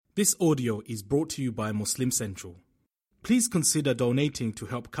This audio is brought to you by Muslim Central. Please consider donating to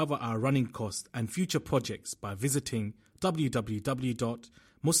help cover our running costs and future projects by visiting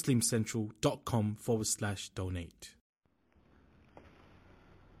www.muslimcentral.com/donate.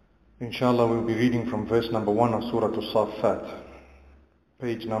 Inshallah, we'll be reading from verse number 1 of Surah AsSaaffat,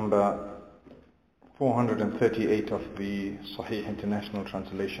 page number 438 of the Sahih International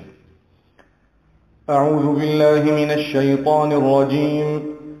Translation. أعوذ بالله من الشيطان الرجيم.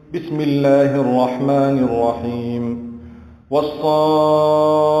 بسم الله الرحمن الرحيم.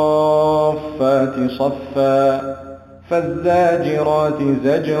 والصافات صفا فالزاجرات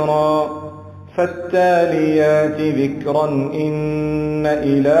زجرا فالتاليات ذكرا إن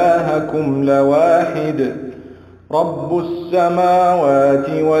إلهكم لواحد رب السماوات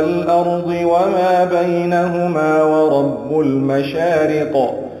والأرض وما بينهما ورب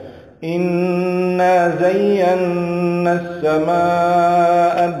المشارق إنا زينا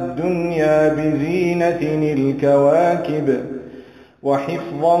السماء الدنيا بزينة الكواكب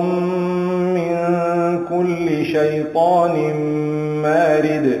وحفظا من كل شيطان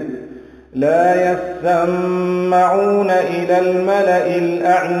مارد لا يسمعون إلى الملأ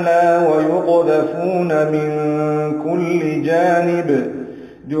الأعلى ويقذفون من كل جانب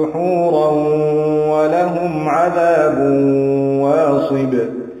دحورا ولهم عذاب واصب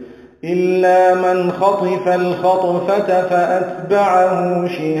إلا من خطف الخطفة فأتبعه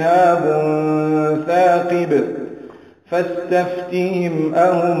شهاب ثاقب فاستفتهم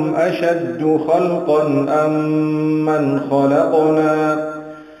أهم أشد خلقا أم من خلقنا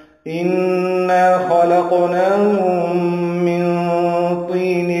إنا خلقناهم من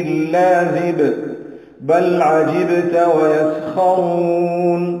طين لازب بل عجبت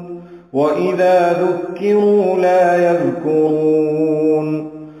ويسخرون وإذا ذكروا لا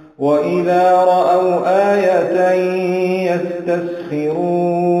يذكرون وإذا رأوا آية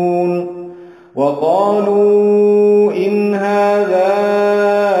يستسخرون وقالوا إن هذا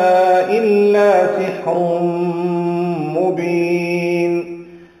إلا سحر مبين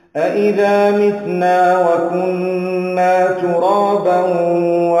أإذا متنا وكنا ترابا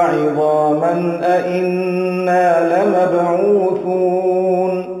وعظاما أإنا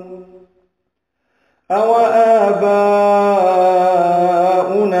لمبعوثون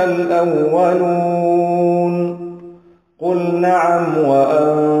أوآباؤنا الأولون قل نعم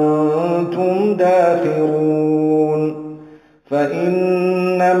وأنتم داخرون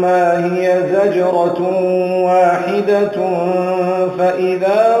فإنما هي زجرة واحدة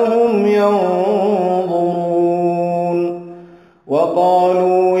فإذا هم ينظرون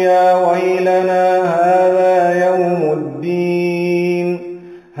وقالوا يا ويلنا هذا يوم الدين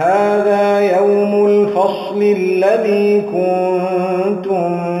هذا يوم الفصل الذي كنتم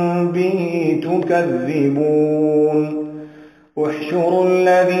به تكذبون احشروا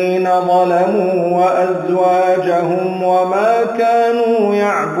الذين ظلموا وأزواجهم وما كانوا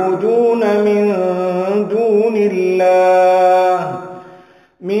يعبدون من دون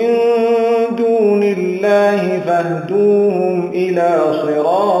الله فاهدوهم إلى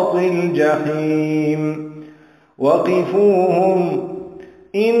صراط الجحيم وقفوهم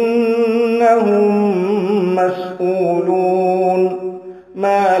إنهم مسؤولون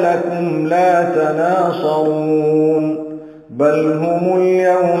ما لكم لا تناصرون بل هم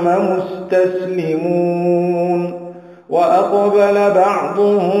اليوم مستسلمون وأقبل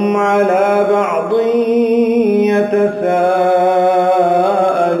بعضهم على بعض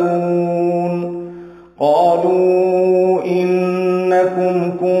يتساءلون قالوا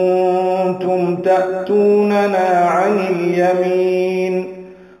إنكم كنتم تأتوننا عن اليمين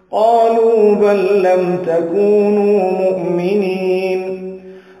قالوا بل لم تكونوا مؤمنين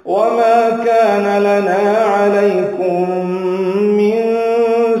وما كان لنا عليكم من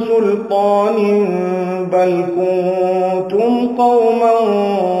سلطان بل كنتم قوما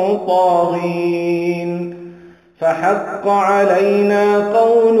طاغين فحق علينا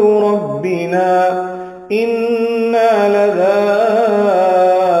قول ربنا إنا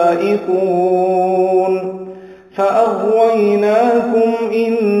لذائقون فأغويناكم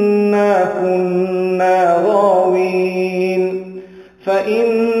إنا كنا غاوين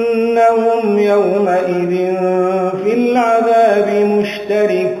فإنهم يومئذ في العذاب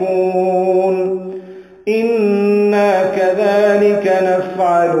مشتركون إنا كذلك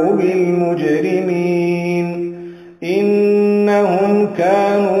نفعل بالمجرمين إنهم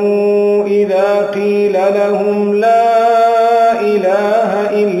كانوا إذا قيل لهم لا إله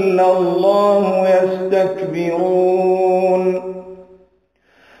إلا الله يستكبرون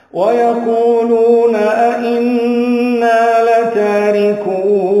ويقولون أئنا لتاركو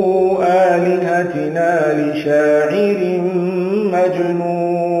آلهتنا لشاعر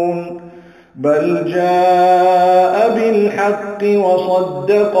مجنون بل جاء بالحق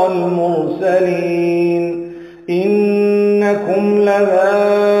وصدق المرسلين إنكم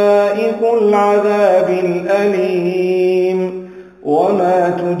لذائق العذاب الأليم وما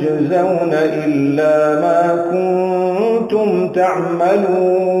تجزون إلا ما كنتم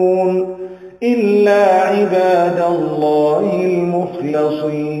تعملون إلا عباد الله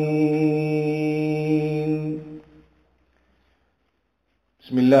المخلصين.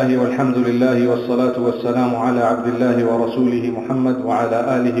 بسم الله والحمد لله والصلاة والسلام على عبد الله ورسوله محمد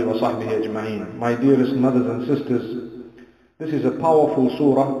وعلى آله وصحبه أجمعين. My dearest mothers and sisters, this is a powerful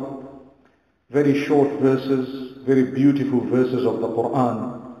surah, very short verses, very beautiful verses of the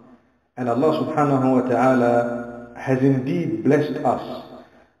Quran, and Allah subhanahu wa ta'ala has indeed blessed us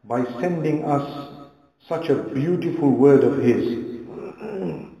by sending us such a beautiful word of His,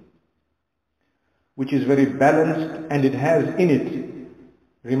 which is very balanced, and it has in it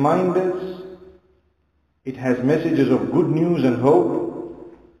reminders, it has messages of good news and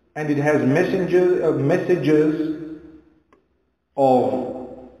hope, and it has messages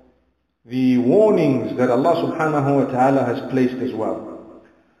of the warnings that Allah subhanahu wa ta'ala has placed as well.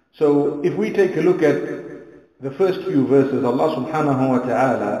 So if we take a look at the first few verses, Allah subhanahu wa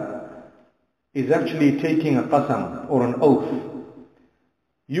ta'ala is actually taking a qasam, or an oath.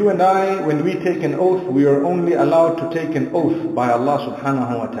 You and I, when we take an oath, we are only allowed to take an oath by Allah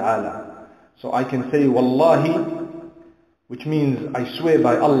subhanahu wa ta'ala. So I can say wallahi, which means I swear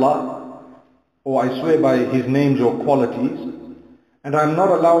by Allah, or I swear by His names or qualities, and I'm not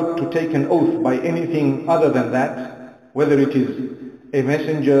allowed to take an oath by anything other than that, whether it is a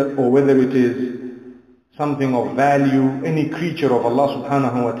messenger or whether it is something of value, any creature of Allah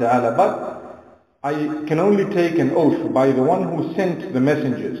subhanahu wa ta'ala. But I can only take an oath by the one who sent the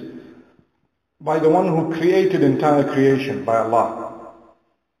messengers, by the one who created entire creation, by Allah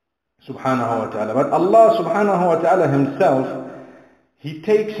subhanahu wa ta'ala. But Allah subhanahu wa ta'ala Himself, He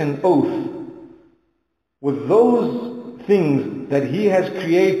takes an oath with those things that He has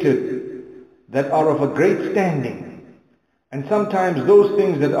created that are of a great standing, and sometimes those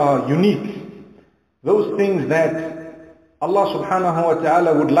things that are unique, those things that Allah subhanahu wa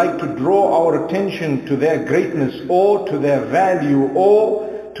ta'ala would like to draw our attention to their greatness or to their value or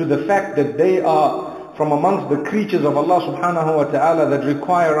to the fact that they are from amongst the creatures of Allah subhanahu wa ta'ala that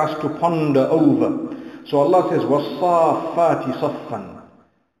require us to ponder over. So Allah says, وَالصَّافَّاتِ صَفًّا,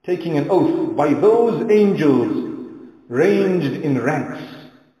 taking an oath by those angels ranged in ranks,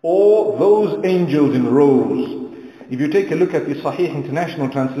 or those angels in rows. If you take a look at the Sahih International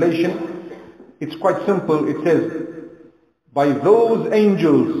Translation, it's quite simple. It says, by those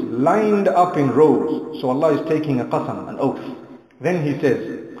angels lined up in rows. So Allah is taking a qasam, an oath. Then He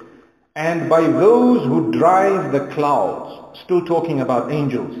says, and by those who drive the clouds, still talking about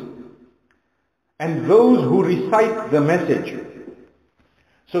angels, and those who recite the message.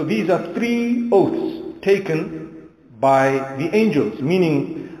 So these are three oaths taken by the angels,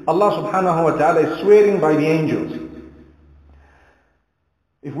 meaning Allah subhanahu wa ta'ala is swearing by the angels.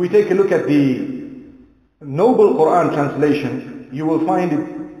 If we take a look at the Noble Quran translation, you will find it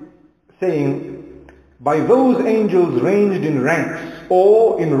saying, by those angels ranged in ranks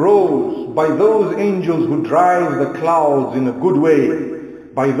or in rows, by those angels who drive the clouds in a good way,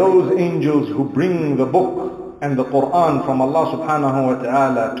 by those angels who bring the book and the Quran from Allah subhanahu wa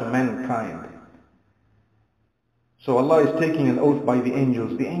ta'ala to mankind. So Allah is taking an oath by the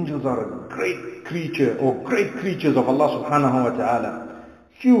angels. The angels are a great creature, or great creatures of Allah subhanahu wa ta'ala.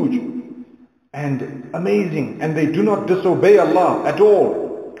 Huge and amazing, and they do not disobey Allah at all.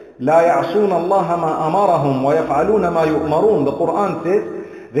 لا يعصون الله ما أمرهم ويفعلون ما يؤمرون. The Quran says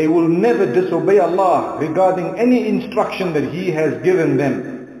they will never disobey Allah regarding any instruction that He has given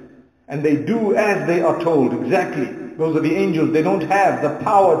them, and they do as they are told. Exactly. Those are the angels. They don't have the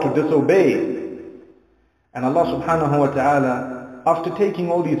power to disobey. And Allah subhanahu wa ta'ala, after taking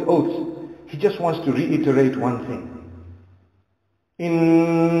all these oaths, He just wants to reiterate one thing.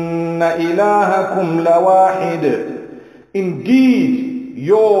 Inna ilahakum lawahid. Indeed,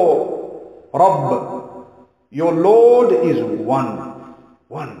 your Rabb, your Lord is one.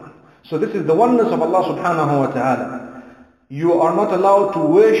 One. So this is the oneness of Allah subhanahu wa ta'ala. You are not allowed to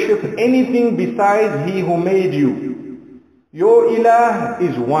worship anything besides He who made you. Your ilah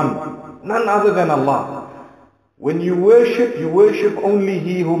is one, none other than Allah. When you worship only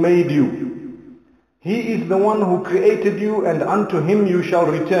He who made you. He is the one who created you, and unto Him you shall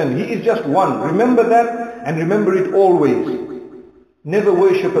return. He is just one. Remember that, and remember it always. Never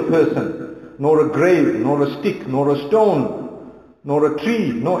worship a person, nor a grave, nor a stick, nor a stone, nor a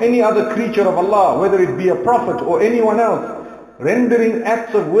tree, nor any other creature of Allah, whether it be a prophet or anyone else. rendering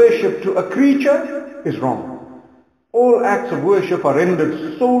acts of worship to a creature is wrong. All acts of worship are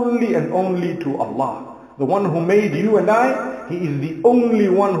rendered solely and only to Allah. The one who made you and I, He is the only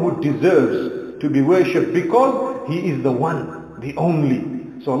one who deserves to be worshipped because He is the one, the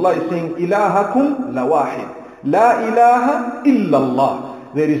only. So Allah is saying, ilahakum la wahid. La ilaha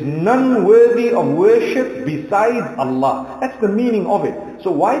illallah. There is none worthy of worship besides Allah. That's the meaning of it.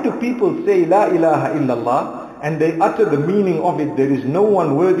 So why do people say La ilaha illallah and they utter the meaning of it, there is no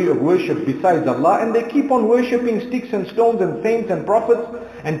one worthy of worship besides Allah, and they keep on worshipping sticks and stones and saints and prophets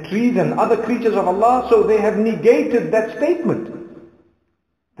and trees and other creatures of Allah? So they have negated that statement.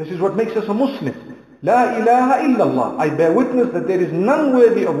 This is what makes us a Muslim. La ilaha illallah. I bear witness that there is none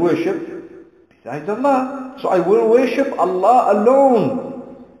worthy of worship besides Allah. So I will worship Allah alone.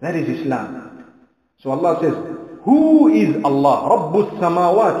 That is Islam. So Allah says, who is Allah? Rabbus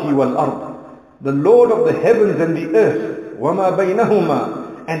samawati wal ard. The Lord of the heavens and the earth. وَمَا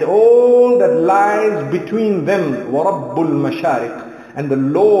بَيْنَهُمَا. And all that lies between them. وَرَبُّ الْمَشَارِقِ. And the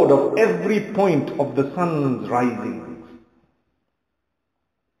Lord of every point of the sun's rising.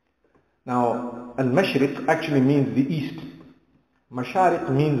 Now, al-mashriq actually means the east. Mashariq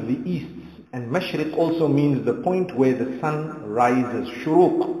means the east. And mashriq also means the point where the sun rises.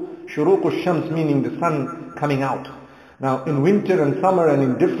 Shuruq. Shuruq al-shams meaning the sun coming out. Now in winter and summer and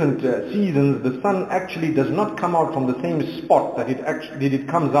in different seasons, the sun actually does not come out from the same spot that it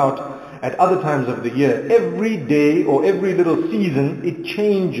comes out at other times of the year. Every day or every little season it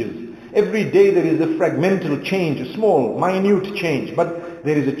changes. Every day there is a fragmental change, a small, minute change, but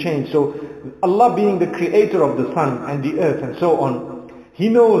there is a change. So Allah being the creator of the sun and the earth and so on, He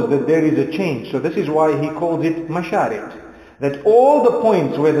knows that there is a change. So this is why He calls it mashariq. That all the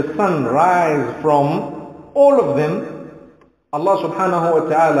points where the sun rises from, all of them, Allah subhanahu wa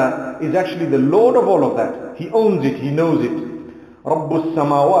ta'ala is actually the Lord of all of that. He owns it, He knows it. Rabbus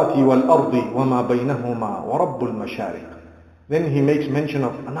samawati wal ardi wa ma baynahuma wa rabbul mashariq. Then He makes mention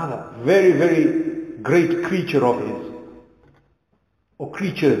of another very, very great creature of His, or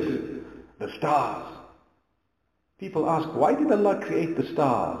creatures, the stars. People ask, why did Allah create the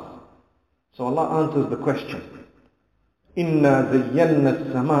stars? So Allah answers the question. Inna zayyana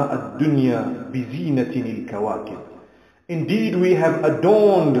as-samaa ad-dunya bi zinatin al-kawakib. Indeed, we have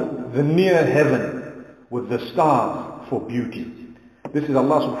adorned the near heaven with the stars for beauty. This is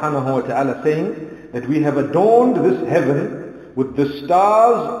Allah subhanahu wa ta'ala saying that we have adorned this heaven with the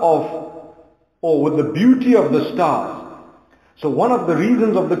stars or with the beauty of the stars. So one of the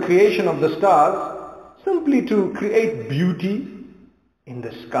reasons of the creation of the stars, simply to create beauty in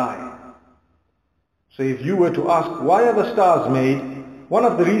the sky. So if you were to ask, why are the stars made? One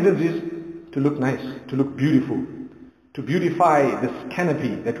of the reasons is to look nice, to look beautiful, to beautify this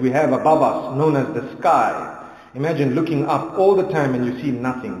canopy that we have above us, known as the sky. Imagine looking up all the time and you see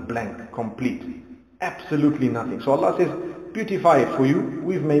nothing, blank, complete, absolutely nothing. So Allah says, beautify it for you.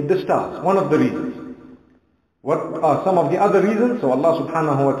 We've made the stars. One of the reasons. What are some of the other reasons? So Allah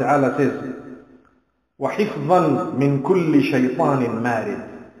subhanahu wa ta'ala says, وَحِفْظًا مِنْ كُلِّ شَيْطَانٍ مَارِدٍ.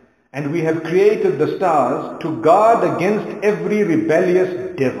 And we have created the stars to guard against every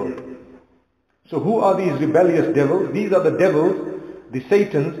rebellious devil. So who are these rebellious devils? These are the devils, the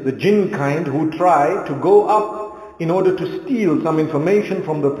Satans, the jinn kind, who try to go up in order to steal some information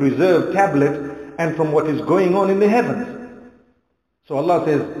from the preserved tablet and from what is going on in the heavens. So Allah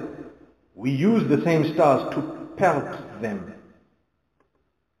says, we use the same stars to pelt them.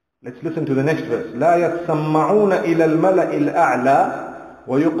 Let's listen to the next verse. لا يسمعون إلى الملأ الأعلى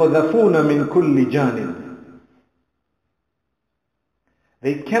ويقذفون من كل جانب.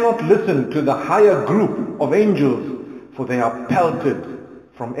 They cannot listen to the higher group of angels, for they are pelted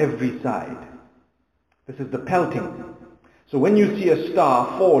from every side. This is the pelting. So when you see a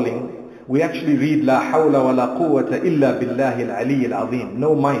star falling, we actually read لا حول ولا قوة إلا بالله العلي العظيم.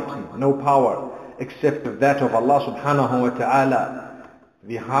 No might, no power, except that of Allah subhanahu wa ta'ala,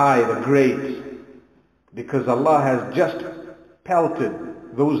 the high, the great, because Allah has just pelted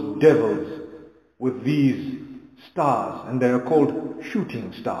those devils with these stars, and they are called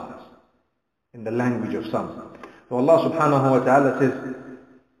shooting stars in the language of some. So Allah subhanahu wa ta'ala says,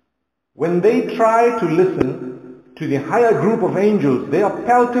 when they try to listen to the higher group of angels, they are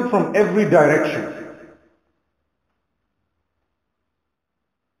pelted from every direction.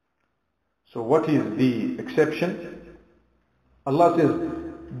 So what is the exception? Allah says,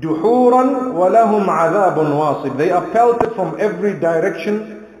 دُحُورًا وَلَهُمْ عَذَابٌ وَاصِبٌ. They are pelted from every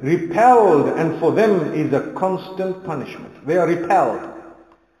direction, repelled, and for them is a constant punishment. They are repelled.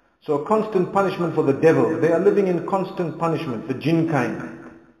 So a constant punishment for the devil. They are living in constant punishment, the jinn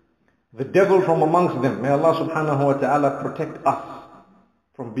kind. the devil from amongst them. May Allah subhanahu wa ta'ala protect us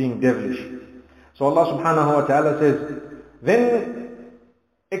from being devilish. So Allah subhanahu wa ta'ala says, then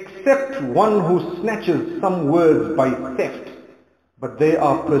except one who snatches some words by theft, but they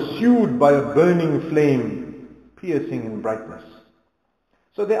are pursued by a burning flame, piercing in brightness.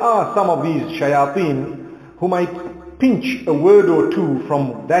 So there are some of these shayateen who might pinch a word or two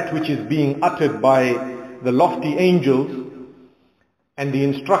from that which is being uttered by the lofty angels and the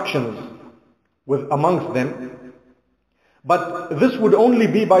instructions amongst them. But this would only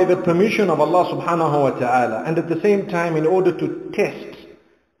be by the permission of Allah subhanahu wa ta'ala, and at the same time in order to test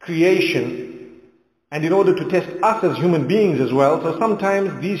creation and in order to test us as human beings as well. So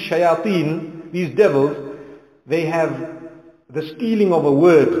sometimes these shayateen, these devils, they have the stealing of a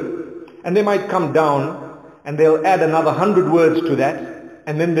word, and they might come down and they'll add another 100 words to that,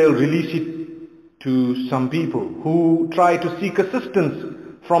 and then they'll release it to some people who try to seek assistance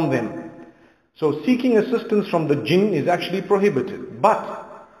from them. So seeking assistance from the jinn is actually prohibited.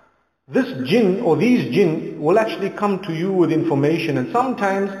 But this jinn or these jinn will actually come to you with information, and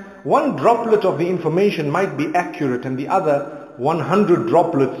sometimes one droplet of the information might be accurate and the other 100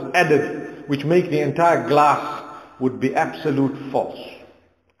 droplets added, which make the entire glass would be absolute false.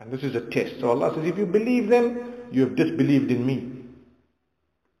 And this is a test. So Allah says, if you believe them, you have disbelieved in me.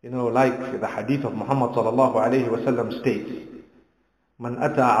 You know, like the hadith of Muhammad sallallahu alayhi wa sallam states, من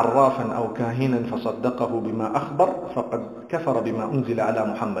أتى عرافا أو كاهنا فصدقه بما أخبر فقد كفر بما أنزل على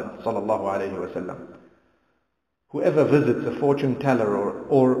محمد صلى الله عليه وسلم. Whoever visits a fortune teller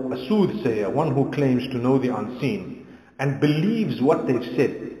or a soothsayer, one who claims to know the unseen, and believes what they've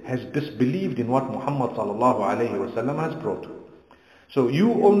said, has disbelieved in what Muhammad sallallahu alayhi wa sallam has brought. So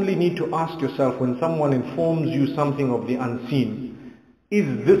you only need to ask yourself, when someone informs you something of the unseen,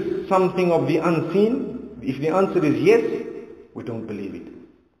 is this something of the unseen? If the answer is yes, we don't believe it.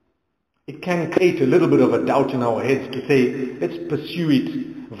 It can create a little bit of a doubt in our heads to say, let's pursue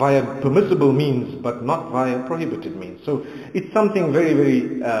it via permissible means, but not via prohibited means. So it's something very,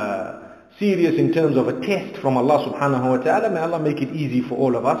 very serious in terms of a test from Allah subhanahu wa ta'ala. May Allah make it easy for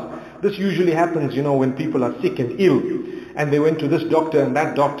all of us. This usually happens, you know, when people are sick and ill, and they went to this doctor and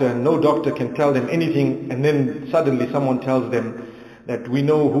that doctor, and no doctor can tell them anything, and then suddenly someone tells them that we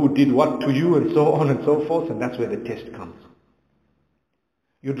know who did what to you, and so on and so forth, and that's where the test comes.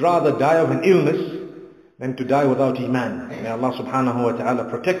 You'd rather die of an illness than to die without iman. May Allah subhanahu wa ta'ala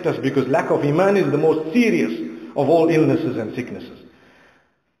protect us, because lack of iman is the most serious of all illnesses and sicknesses.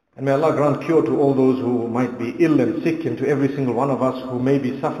 And may Allah grant cure to all those who might be ill and sick, and to every single one of us who may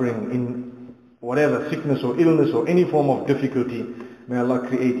be suffering in whatever sickness or illness or any form of difficulty. May Allah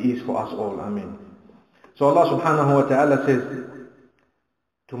create ease for us all. Ameen. So Allah subhanahu wa ta'ala says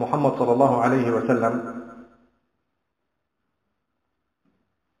to Muhammad sallallahu alayhi wa sallam,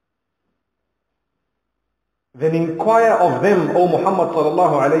 then inquire of them, O Muhammad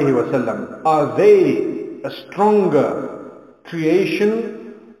sallallahu alayhi wa sallam, are they a stronger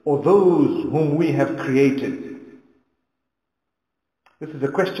creation or those whom we have created? This is a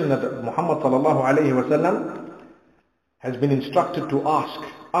question that Muhammad sallallahu alayhi wa sallam has been instructed to ask.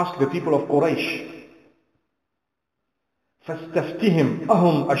 Ask the people of Quraysh. فَاسْتَفْتِهِمْ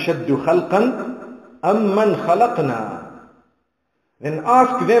أَهُمْ أَشَدُّ خَلْقًا أَمْ مَنْ خَلَقْنَا. Then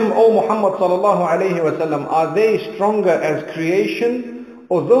ask them, O Muhammad sallallahu alayhi wa sallam, are they stronger as creation,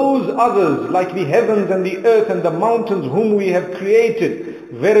 or those others like the heavens and the earth and the mountains whom we have created?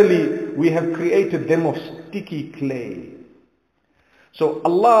 Verily, we have created them of sticky clay. So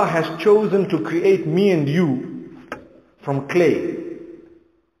Allah has chosen to create me and you from clay.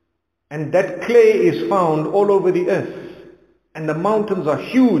 And that clay is found all over the earth. And the mountains are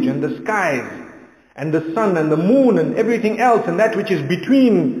huge, and the skies and the sun and the moon and everything else, and that which is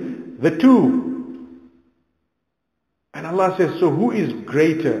between the two. And Allah says, so who is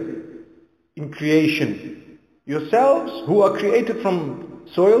greater in creation? Yourselves, who are created from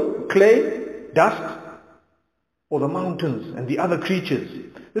soil, clay, dust, or the mountains and the other creatures?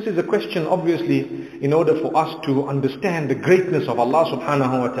 This is a question, obviously, in order for us to understand the greatness of Allah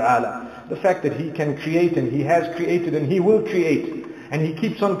subhanahu wa ta'ala. The fact that He can create, and He has created, and He will create. And He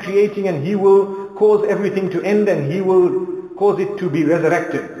keeps on creating, and He will cause everything to end, and He will cause it to be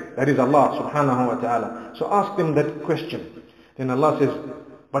resurrected. That is Allah subhanahu wa ta'ala. So ask them that question. Then Allah says,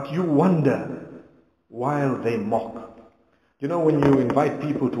 but you wonder while they mock. You know, when you invite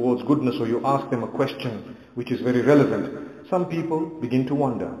people towards goodness, or you ask them a question which is very relevant, some people begin to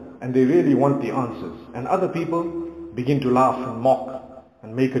wonder, and they really want the answers. And other people begin to laugh and mock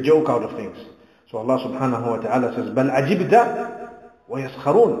and make a joke out of things. So Allah subhanahu wa ta'ala says, بَلْ عَجِبْتَ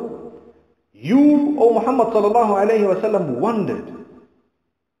وَيَسْخَرُونَ. You, O Muhammad sallallahu alayhi wa sallam, wondered.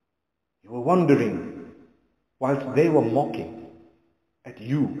 were wondering whilst they were mocking at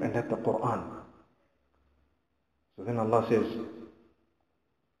you and at the Quran. So then Allah says,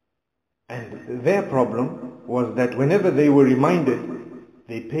 and their problem was that whenever they were reminded,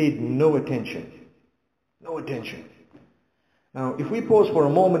 they paid no attention. No attention. Now, if we pause for a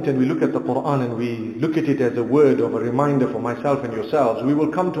moment and we look at the Quran and we look at it as a word of a reminder for myself and yourselves, we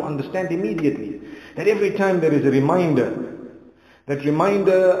will come to understand immediately that every time there is a reminder, that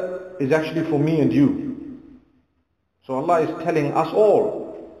reminder is actually for me and you. So Allah is telling us all,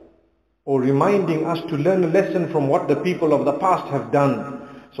 or reminding us to learn a lesson from what the people of the past have done.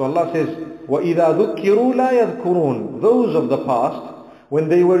 So Allah says, وَإِذَا ذُكِّرُوا لَا يَذْكُرُونَ. Those of the past, when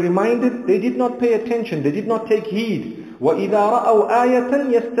they were reminded, they did not pay attention, they did not take heed. وَإِذَا رَأَوْا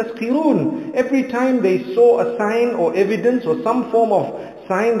آيَةً يَسْتَسْخِرُونَ. Every time they saw a sign or evidence or some form of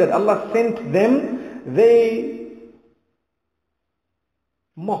sign that Allah sent them, they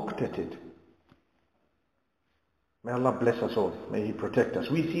mocked at it. May Allah bless us all. May He protect us.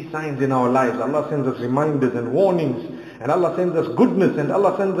 We see signs in our lives. Allah sends us reminders and warnings. And Allah sends us goodness. And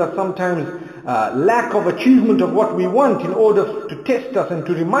Allah sends us sometimes lack of achievement of what we want in order to test us and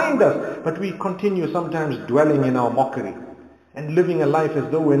to remind us. But we continue sometimes dwelling in our mockery and living a life as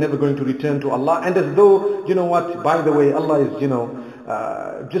though we're never going to return to Allah. And as though, you know what, by the way, Allah is,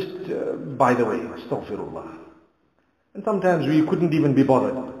 by the way, astaghfirullah. And sometimes we couldn't even be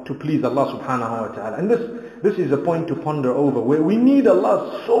bothered to please Allah subhanahu wa ta'ala. And this is a point to ponder over, where we need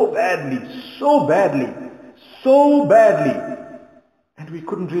Allah so badly, so badly, so badly. And we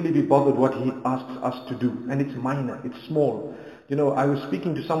couldn't really be bothered what He asks us to do. And it's minor, it's small. You know, I was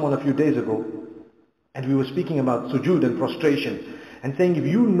speaking to someone a few days ago, and we were speaking about sujood and prostration, and saying if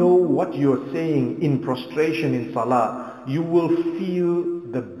you know what you're saying in prostration in salah, you will feel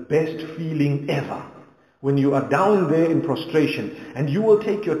the best feeling ever. When you are down there in prostration, and you will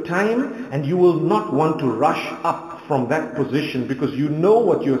take your time and you will not want to rush up from that position, because you know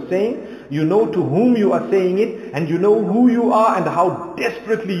what you're saying, you know to whom you are saying it, and you know who you are and how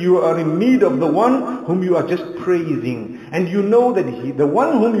desperately you are in need of the one whom you are just praising. And you know that the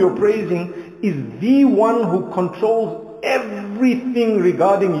one whom you're praising is the one who controls everything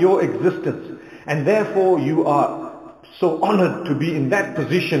regarding your existence. And therefore you are so honored to be in that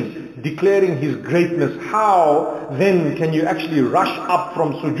position, declaring His greatness. How then can you actually rush up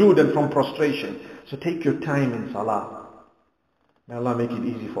from sujood and from prostration? So take your time in salah. May Allah make it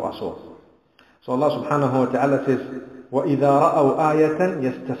easy for us all. So Allah subhanahu wa ta'ala says, وَإِذَا رَأَوْا آيَةً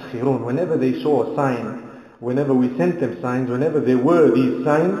يَسْتَسْخِرُونَ. Whenever they saw a sign, whenever we sent them signs, whenever there were these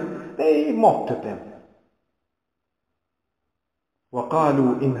signs, they mocked at them.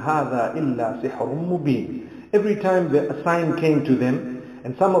 وَقَالُوا إِنْ هَذَا إِلَّا سِحْرٌ مُبِينٌ. Every time a sign came to them,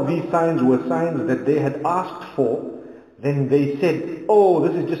 and some of these signs were signs that they had asked for, then they said, oh,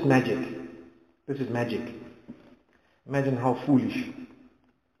 this is just magic. This is magic. Imagine how foolish.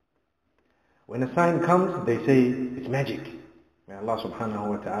 When a sign comes, they say, it's magic. May Allah subhanahu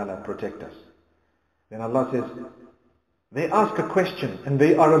wa ta'ala protect us. Then Allah says, they ask a question, and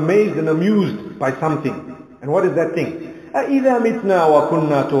they are amazed and amused by something. And what is that thing? أَإِذَا مِتْنَا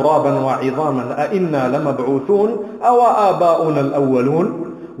وَكُنَّا تُرَابًا وَعِظَامًا أَإِنَّا لَمَبْعُوثُونَ أَوَ آبَاؤُنَا الْأَوَّلُونَ.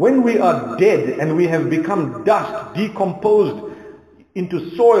 When we are dead and we have become dust, decomposed into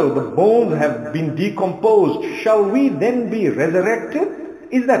soil, the bones have been decomposed, shall we then be resurrected?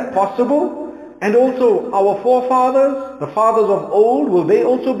 Is that possible? And also our forefathers, the fathers of old, will they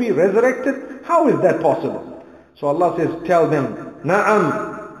also be resurrected? How is that possible? So Allah says, tell them,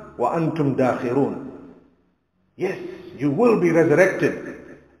 نَعَمْ وَأَنْتُمْ دَاخِرُونَ. Yes, you will be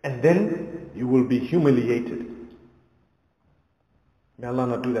resurrected, and then you will be humiliated. May Allah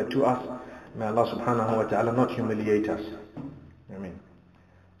not do that to us. May Allah subhanahu wa ta'ala not humiliate us. Ameen.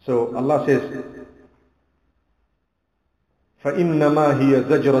 So Allah says, فَإِنَّمَا هِيَ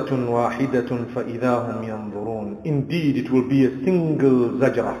زَجْرَةٌ وَاحِدَةٌ فَإِذَا هُمْ يَنظُرُونَ. Indeed, it will be a single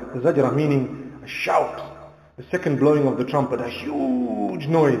zajrah. Zajrah meaning a shout. The second blowing of the trumpet, a huge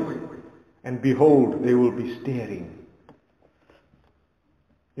noise. And behold, they will be staring.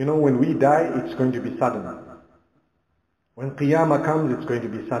 You know, when we die, it's going to be sudden. When Qiyamah comes, it's going to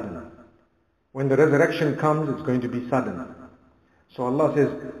be sudden. When the resurrection comes, it's going to be sudden. So Allah says,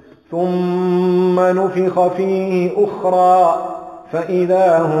 ثُمَّ نُفِخَ فِيهِ أُخْرَى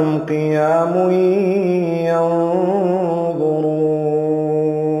فَإِذَا هُمْ قِيَامٌ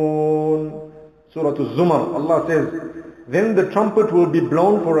يَنظُرُونَ. Surah Al-Zumar, Allah says, then the trumpet will be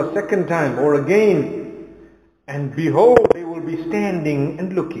blown for a second time or again, and behold, they will be standing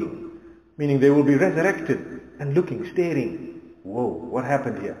and looking, meaning they will be resurrected and looking, staring. Whoa, what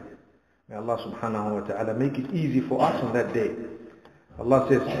happened here? May Allah subhanahu wa ta'ala make it easy for us on that day. Allah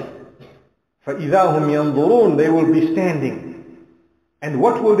says, فَإِذَا هُمْ يَنْظُرُونَ, they will be standing. And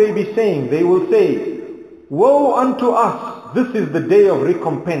what will they be saying? They will say, woe unto us, this is the day of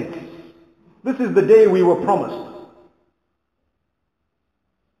recompense. This is the day we were promised.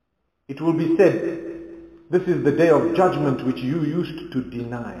 It will be said, this is the day of judgment which you used to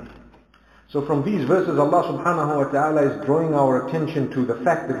deny. So from these verses, Allah subhanahu wa ta'ala is drawing our attention to the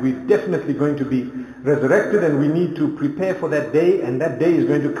fact that we're definitely going to be resurrected, and we need to prepare for that day, and that day is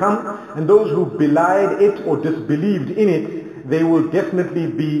going to come. And those who belied it or disbelieved in it, they will definitely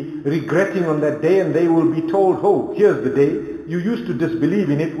be regretting on that day, and they will be told, oh, here's the day. You used to disbelieve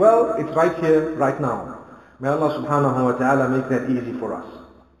in it. Well, it's right here, right now. May Allah subhanahu wa ta'ala make that easy for us.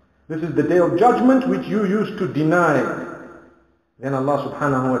 This is the day of judgment which you used to deny. Then Allah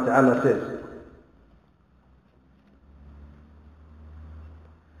subhanahu wa ta'ala says,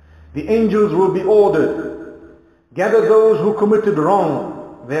 the angels will be ordered, gather those who committed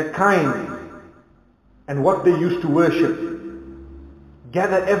wrong, their kind, and what they used to worship.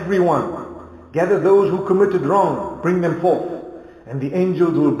 Gather everyone, gather those who committed wrong, bring them forth, and the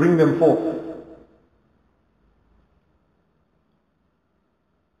angels will bring them forth.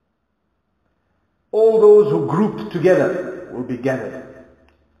 All those who grouped together will be gathered.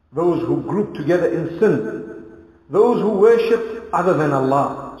 Those who grouped together in sin, those who worshipped other than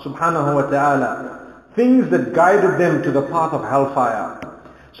Allah subhanahu wa ta'ala, things that guided them to the path of hellfire.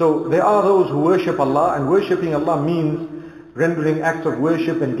 So there are those who worship Allah, and worshipping Allah means rendering acts of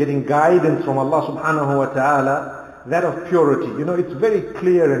worship and getting guidance from Allah subhanahu wa ta'ala, that of purity. You know, it's very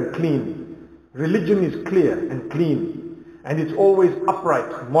clear and clean. Religion is clear and clean, and it's always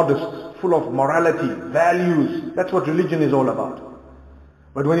upright, modest, full of morality, values. That's what religion is all about.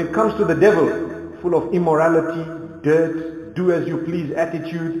 But when it comes to the devil, full of immorality, dirt, do as you please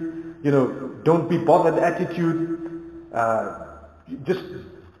attitude, you know, don't be bothered attitude, just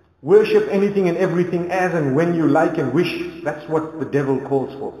worship anything and everything as and when you like and wish. That's what the devil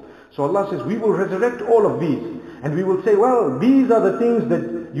calls for. So Allah says, we will resurrect all of these, and we will say, well, these are the things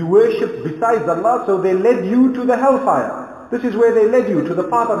that you worshipped besides Allah, so they led you to the hellfire. This is where they led you, to the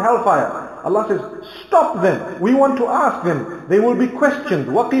path of hellfire. Allah says, stop them. We want to ask them. They will be questioned.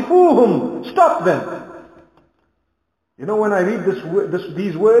 وَقِفُوهُمْ, stop them. You know, when I read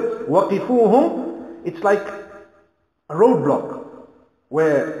these words, وَقِفُوهُمْ, it's like a roadblock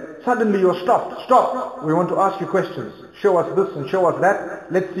where suddenly you're stopped. Stop. We want to ask you questions. Show us this and show us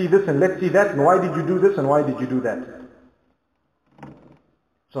that. Let's see this and let's see that. And why did you do this and why did you do that?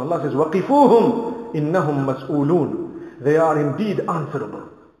 So Allah says, وَقِفُوهُمْ إِنَّهُمْ مَسْئُولُونَ. They are indeed answerable.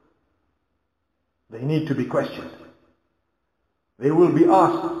 They need to be questioned. They will be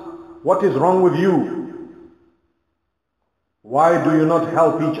asked, what is wrong with you? Why do you not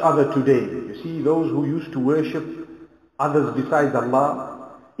help each other today? You see, those who used to worship others besides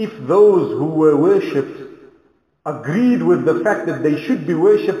Allah, if those who were worshipped agreed with the fact that they should be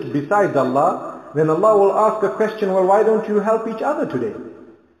worshipped besides Allah, then Allah will ask a question, well, why don't you help each other today?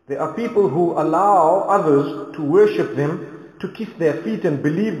 There are people who allow others to worship them, to kiss their feet and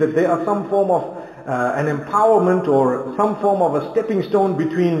believe that they are some form of an empowerment or some form of a stepping stone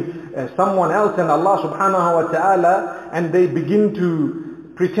between someone else and Allah subhanahu wa ta'ala, and they begin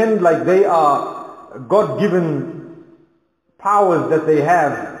to pretend like they are God-given powers that they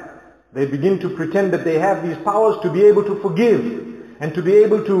have. They begin to pretend that they have these powers to be able to forgive and to be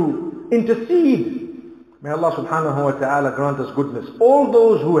able to intercede. May Allah subhanahu wa ta'ala grant us goodness. All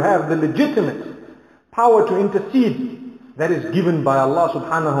those who have the legitimate power to intercede, that is given by Allah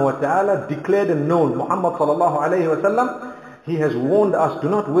subhanahu wa ta'ala, declared and known. Muhammad sallallahu alayhi wa sallam, he has warned us, do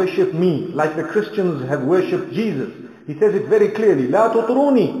not worship me like the Christians have worshipped Jesus. He says it very clearly, لا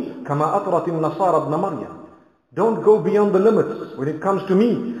تطروني كما أطرت النصارى ابن مريم. Don't go beyond the limits when it comes to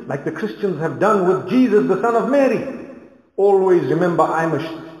me, like the Christians have done with Jesus, the son of Mary. Always remember, I'm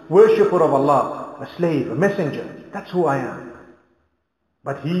a worshipper of Allah, a slave, a messenger. That's who I am.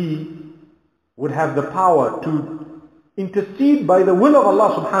 But he would have the power to intercede by the will of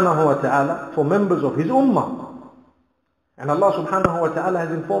Allah subhanahu wa ta'ala for members of his ummah. And Allah subhanahu wa ta'ala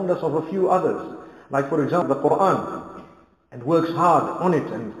has informed us of a few others, like for example the Quran, and works hard on it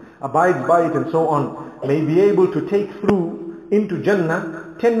and abides by it and so on, may be able to take through into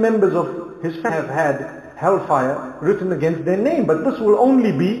Jannah 10 members of his family have had hellfire written against their name. But this will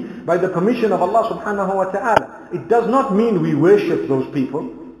only be by the permission of Allah subhanahu wa ta'ala. It does not mean we worship those people,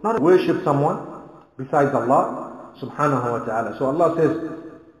 not worship someone besides Allah subhanahu wa ta'ala. So Allah says,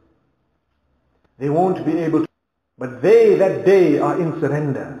 they won't be able to, but they that day are in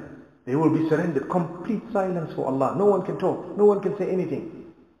surrender. They will be surrendered, complete silence for Allah. No one can talk, no one can say anything.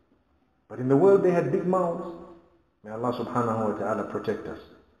 But in the world they had big mouths. May Allah subhanahu wa ta'ala protect us.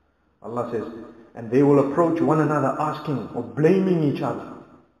 Allah says, and they will approach one another asking or blaming each other.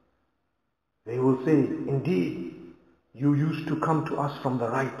 They will say, indeed, you used to come to us from the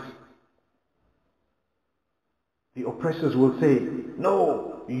right. The oppressors will say,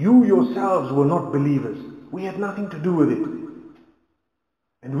 no, you yourselves were not believers. We had nothing to do with it.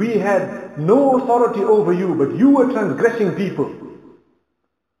 And we had no authority over you, but you were transgressing people.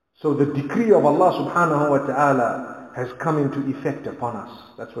 So the decree of Allah subhanahu wa ta'ala has come into effect upon us.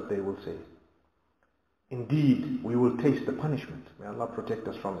 That's what they will say. Indeed, we will taste the punishment. May Allah protect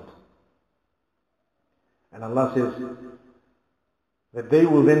us from it. And Allah says that they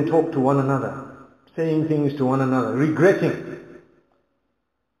will then talk to one another, saying things to one another, regretting,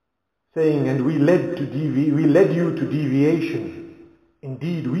 saying, and we led you to deviation.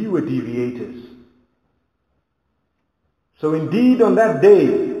 Indeed, we were deviators. So indeed, on that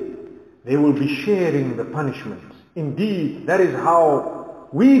day, they will be sharing the punishment. Indeed, that is how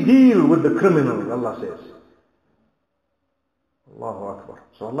we deal with the criminals, Allah says. Allahu Akbar.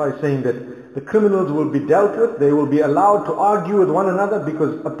 So Allah is saying that the criminals will be dealt with. They will be allowed to argue with one another,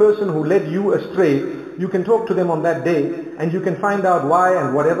 because a person who led you astray, you can talk to them on that day and you can find out why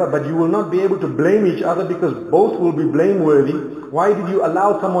and whatever, but you will not be able to blame each other, because both will be blameworthy. Why did you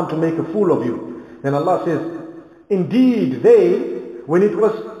allow someone to make a fool of you? Then Allah says, indeed they, when it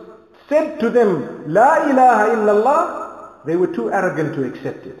was said to them, La ilaha illallah, they were too arrogant to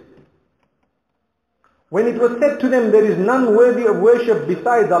accept it. When it was said to them, there is none worthy of worship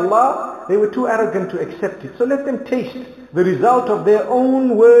besides Allah, they were too arrogant to accept it. So let them taste the result of their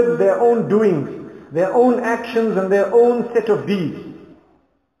own words, their own doings, their own actions and their own set of deeds.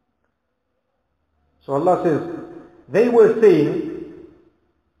 So Allah says, they were saying,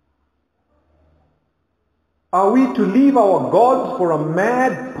 are we to leave our gods for a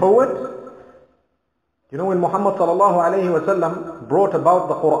mad poet? You know, when Muhammad sallallahu alayhi wa sallam brought about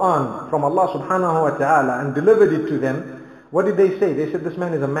the Quran from Allah subhanahu wa ta'ala and delivered it to them, what did they say? They said, this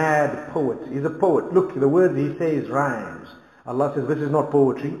man is a mad poet. He's a poet. Look, the words he says rhymes. Allah says, this is not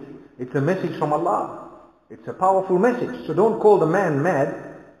poetry. It's a message from Allah. It's a powerful message. So don't call the man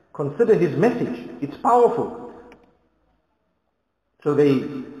mad. Consider his message. It's powerful. So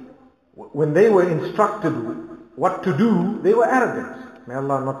when they were instructed what to do, they were arrogant. May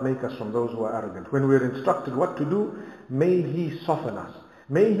Allah not make us from those who are arrogant. When we are instructed what to do, may He soften us.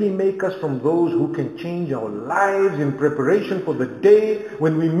 May He make us from those who can change our lives in preparation for the day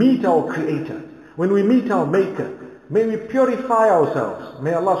when we meet our Creator, when we meet our Maker. May we purify ourselves.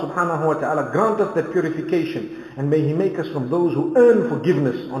 May Allah subhanahu wa ta'ala grant us that purification, and may He make us from those who earn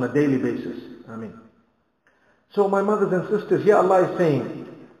forgiveness on a daily basis. Ameen. So my mothers and sisters, here Allah is saying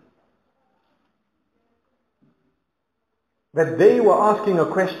that they were asking a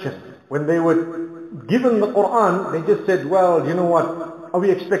question. When they were given the Quran, they just said, well, you know what, are we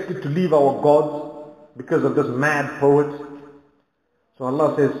expected to leave our gods because of this mad poet? So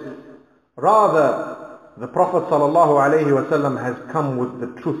Allah says, rather, the Prophet ﷺ has come with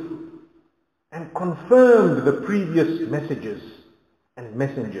the truth and confirmed the previous messages and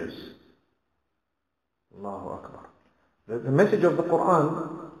messengers. Allahu Akbar. The message of the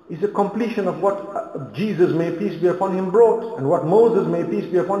Quran is a completion of what Jesus, may peace be upon him, brought, and what Moses, may peace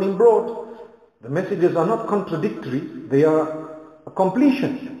be upon him, brought. The messages are not contradictory, they are a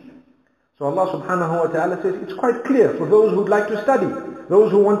completion. So Allah subhanahu wa ta'ala says it's quite clear for those who would like to study,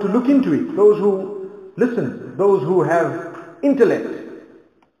 those who want to look into it, those who listen, those who have intellect.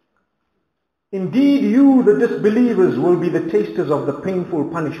 Indeed, you, the disbelievers, will be the tasters of the painful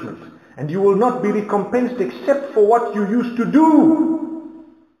punishment, and you will not be recompensed except for what you used to do.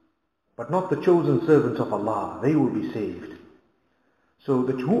 But not the chosen servants of Allah. They will be saved. So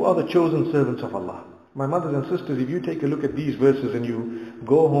who are the chosen servants of Allah? My mothers and sisters, if you take a look at these verses and you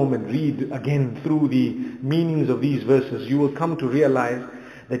go home and read again through the meanings of these verses, you will come to realize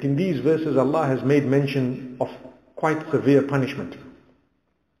that in these verses Allah has made mention of quite severe punishment,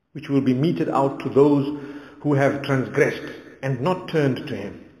 which will be meted out to those who have transgressed and not turned to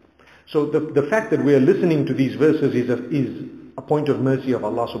Him. So the fact that we are listening to these verses is a point of mercy of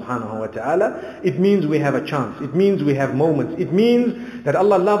Allah subhanahu wa ta'ala. It means we have a chance. It means we have moments. It means that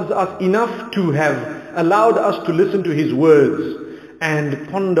Allah loves us enough to have allowed us to listen to His words and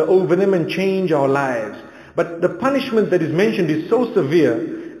ponder over them and change our lives. But the punishment that is mentioned is so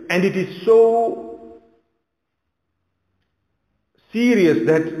severe and it is so serious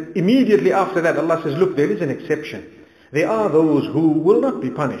that immediately after that Allah says, look, there is an exception. There are those who will not be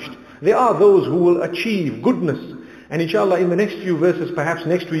punished. There are those who will achieve goodness. And inshallah, in the next few verses, perhaps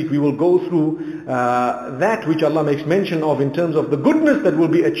next week, we will go through that which Allah makes mention of in terms of the goodness that will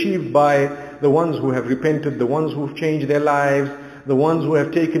be achieved by the ones who have repented, the ones who have changed their lives, the ones who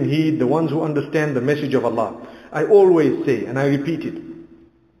have taken heed, the ones who understand the message of Allah. I always say, and I repeat it,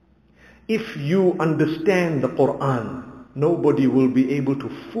 if you understand the Quran, nobody will be able to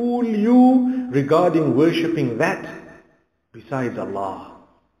fool you regarding worshipping that besides Allah.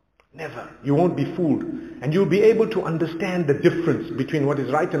 Never. You won't be fooled. And you'll be able to understand the difference between what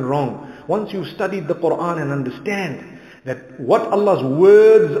is right and wrong. Once you've studied the Quran and understand that what Allah's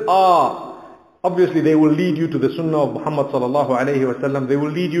words are, obviously they will lead you to the Sunnah of Muhammad sallallahu alayhi wasallam. They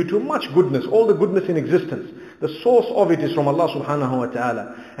will lead you to much goodness, all the goodness in existence. The source of it is from Allah subhanahu wa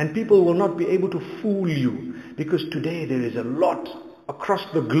ta'ala. And people will not be able to fool you, because today there is a lot across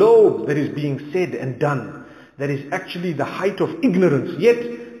the globe that is being said and done that is actually the height of ignorance.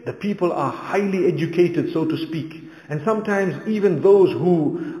 Yet the people are highly educated, so to speak. And sometimes even those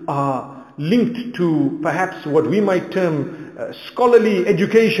who are linked to perhaps what we might term scholarly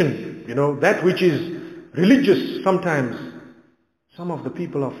education, that which is religious, sometimes some of the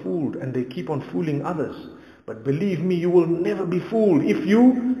people are fooled and they keep on fooling others. But believe me, you will never be fooled if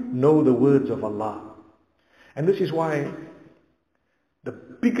you know the words of Allah. And this is why the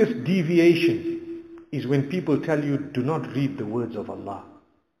biggest deviation is when people tell you, do not read the words of Allah.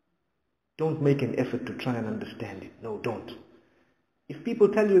 Don't make an effort to try and understand it. No, don't. If people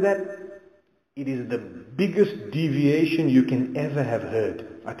tell you that, it is the biggest deviation you can ever have heard.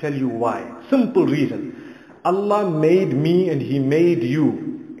 I tell you why. Simple reason. Allah made me and He made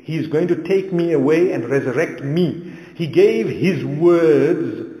you. He is going to take me away and resurrect me. He gave His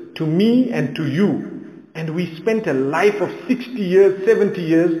words to me and to you. And we spent a life of 60 years, 70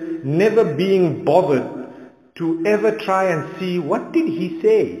 years, never being bothered to ever try and see, what did He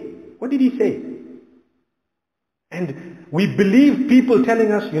say? What did He say? And we believe people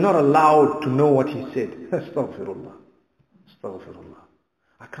telling us, you're not allowed to know what He said. Astaghfirullah. Astaghfirullah.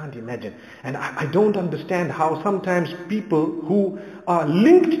 I can't imagine. And I don't understand how sometimes people who are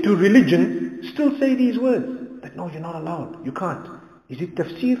linked to religion still say these words. That no, you're not allowed. You can't. Is it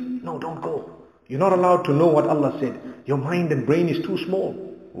tafsir? No, don't go. You're not allowed to know what Allah said. Your mind and brain is too small.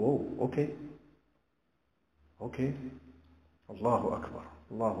 Whoa, okay. Okay. Allahu Akbar.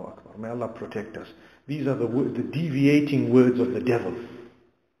 Allahu Akbar. May Allah protect us. These are the deviating words of the devil.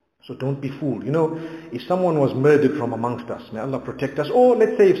 So don't be fooled. If someone was murdered from amongst us, may Allah protect us. Or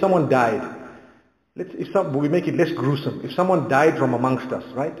let's say if someone died. We make it less gruesome. If someone died from amongst us,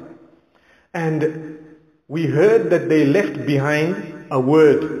 right? And we heard that they left behind a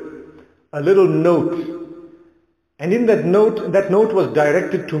word, a little note. And in that note was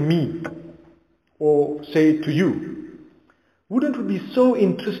directed to me, or say to you. Wouldn't we be so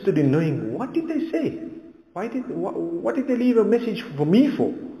interested in knowing, what did they say? What did they leave a message for me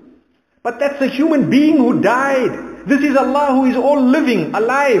for? But that's a human being who died. This is Allah who is all living,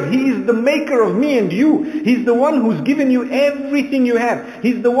 alive. He is the maker of me and you. He's the one who's given you everything you have.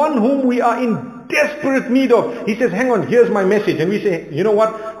 He's the one whom we are in desperate need of. He says, hang on, here's my message. And we say, you know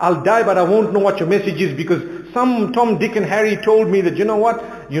what? I'll die, but I won't know what your message is, because some Tom, Dick and Harry told me that, you know what?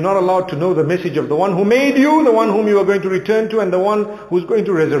 You're not allowed to know the message of the one who made you, the one whom you are going to return to, and the one who's going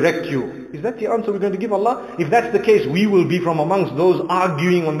to resurrect you. Is that the answer we're going to give Allah? If that's the case, we will be from amongst those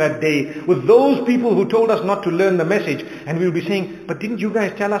arguing on that day with those people who told us not to learn the message. And we'll be saying, but didn't you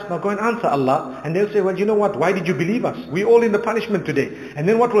guys tell us? Now go and answer Allah. And they'll say, well, you know what? Why did you believe us? We're all in the punishment today. And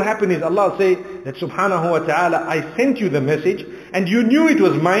then what will happen is Allah will say that subhanahu wa ta'ala, I sent you the message and you knew it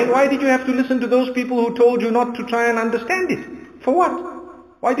was mine. Why did you have to listen to those people who told you not to try and understand it? For what?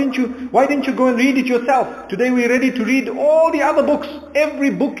 Why didn't you go and read it yourself? Today we're ready to read all the other books, every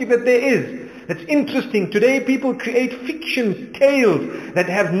book that there is. That's interesting. Today people create fiction tales that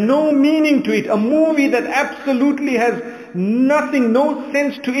have no meaning to it. A movie that absolutely has nothing, no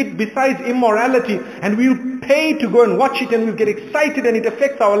sense to it besides immorality. And we'll pay to go and watch it and we'll get excited and it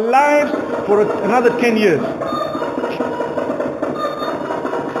affects our lives for another 10 years.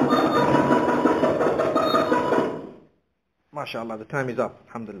 MashaAllah, the time is up.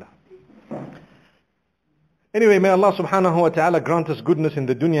 Alhamdulillah. Anyway, may Allah subhanahu wa ta'ala grant us goodness in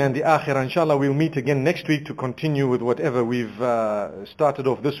the dunya and the akhirah. Inshallah, we'll meet again next week to continue with whatever we've started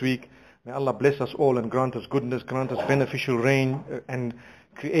off this week. May Allah bless us all and grant us goodness, grant us beneficial rain and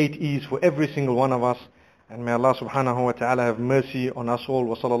create ease for every single one of us. And may Allah subhanahu wa ta'ala have mercy on us all.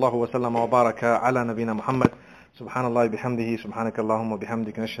 Wa sallallahu wa sallam wa baraka ala nabina Muhammad. Subhanallah bihamdihi, subhanakallahumma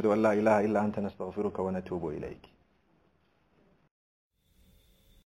bihamdika, nashhadu an la ilaha illa anta nastaghfiruka wa natubu ilayk.